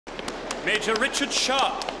Major Richard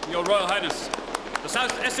Sharpe, Your Royal Highness. The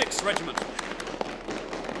South Essex Regiment.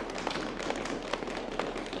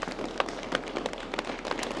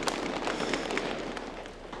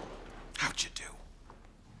 How'd you do?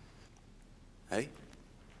 Hey?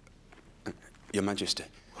 Your Majesty.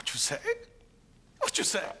 What'd you say? What'd you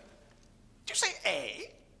say? Did you say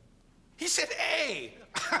A? He said A.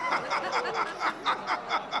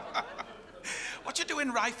 What you do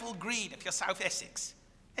in Rifle Green if you're South Essex?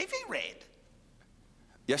 AV Red?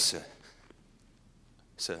 Yes, sir.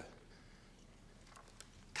 Sir.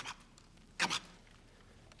 Come up. Come up.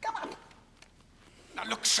 Come up. Now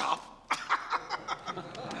look sharp.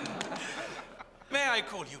 May I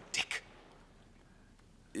call you Dick?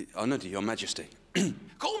 Honoured, Your Majesty.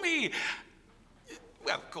 Call me...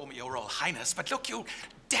 Well, call me Your Royal Highness, but look, you...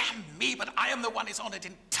 Damn me, but I am the one who's honoured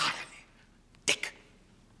entirely. Dick.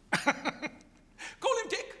 Call him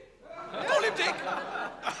Dick. Call him Dick.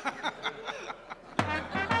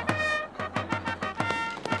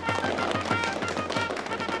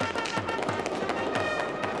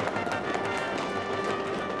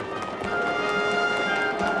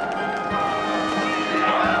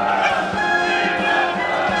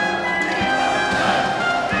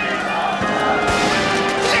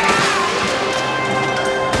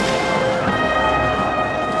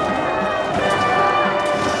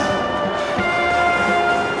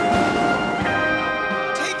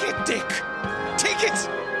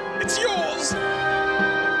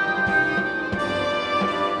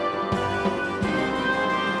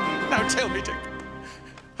 Tell me, Dick,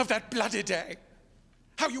 of that bloody day,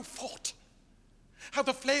 how you fought, how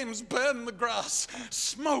the flames burn the grass,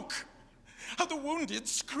 smoke, how the wounded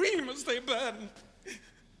scream as they burn.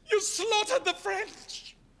 You slaughtered the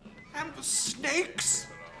French. And the snakes.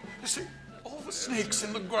 You see, all the snakes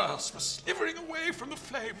in the grass were slithering away from the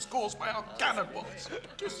flames caused by our cannon balls.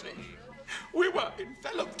 You see, we were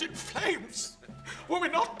enveloped in flames, were we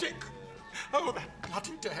not, Dick? Oh, that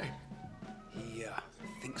bloody day. He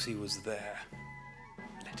thinks he was there.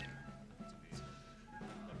 Let him.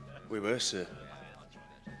 We were, sir.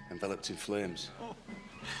 Enveloped in flames. Oh,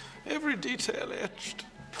 every detail etched.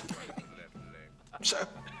 So,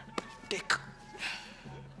 Dick,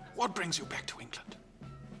 what brings you back to England?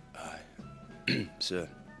 Sir,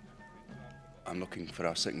 I'm looking for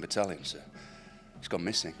our 2nd Battalion, sir. It's gone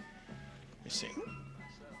missing. Missing?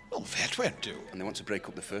 Well, that won't do. And they want to break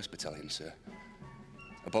up the 1st Battalion, sir.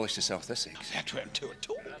 Abolish the South Essex. No, that won't do at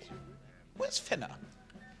all. Where's Fenner?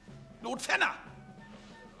 Lord Fenner!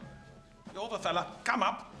 You're the fella. Come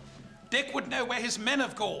up. Dick would know where his men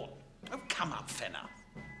have gone. Oh, come up, Fenner.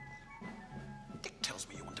 Dick tells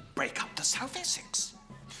me you want to break up the South Essex.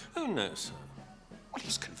 Oh, no, sir. Well,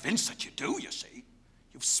 he's convinced that you do, you see.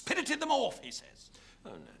 You've spirited them off, he says.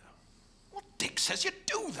 Oh, no. Well, Dick says you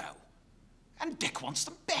do, though. And Dick wants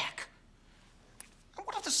them back. And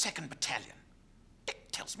what of the 2nd Battalion?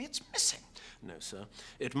 Dick tells me it's missing. No, sir.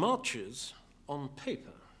 It marches on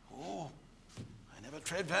paper. Oh, I never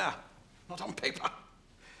tread there. Not on paper.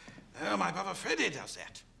 Oh, my brother Freddie does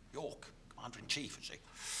that. York, Commander-in-Chief, you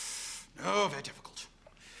see. No, very difficult.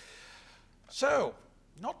 So,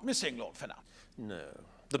 not missing, Lord Fenner. No.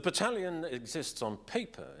 The battalion exists on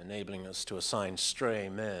paper, enabling us to assign stray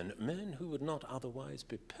men, men who would not otherwise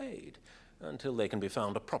be paid, until they can be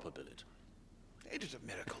found a proper billet. It is a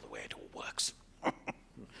miracle the way it all works.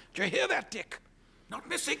 Do you hear that, Dick? Not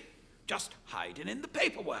missing, just hiding in the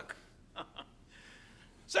paperwork.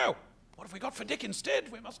 So, what have we got for Dick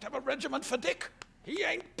instead? We must have a regiment for Dick. He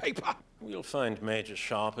ain't paper. We'll find Major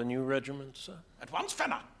Sharpe a new regiment, sir. At once,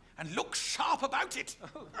 Fenner, and look sharp about it.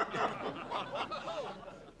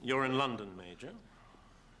 You're in London, Major.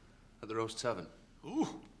 At the Rose Tavern. Ooh,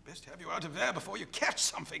 best have you out of there before you catch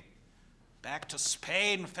something. Back to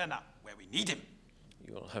Spain, Fenner, where we need him.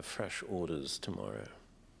 You'll have fresh orders tomorrow.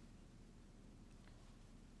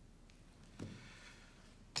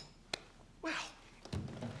 Well,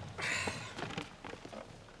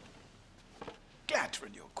 glad to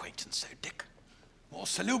renew acquaintance, so Dick. More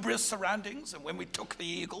salubrious surroundings than when we took the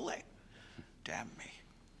Eagle, eh? Damn me.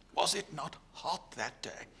 Was it not hot that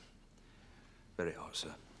day? Very hot,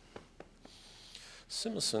 sir.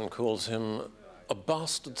 Simmerson calls him a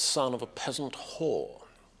bastard son of a peasant whore.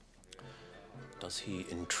 Does he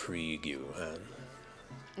intrigue you,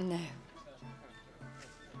 Anne? No.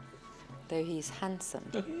 Though he's handsome.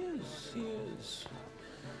 Oh, he is.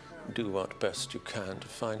 Do what best you can to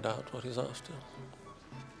find out what he's after.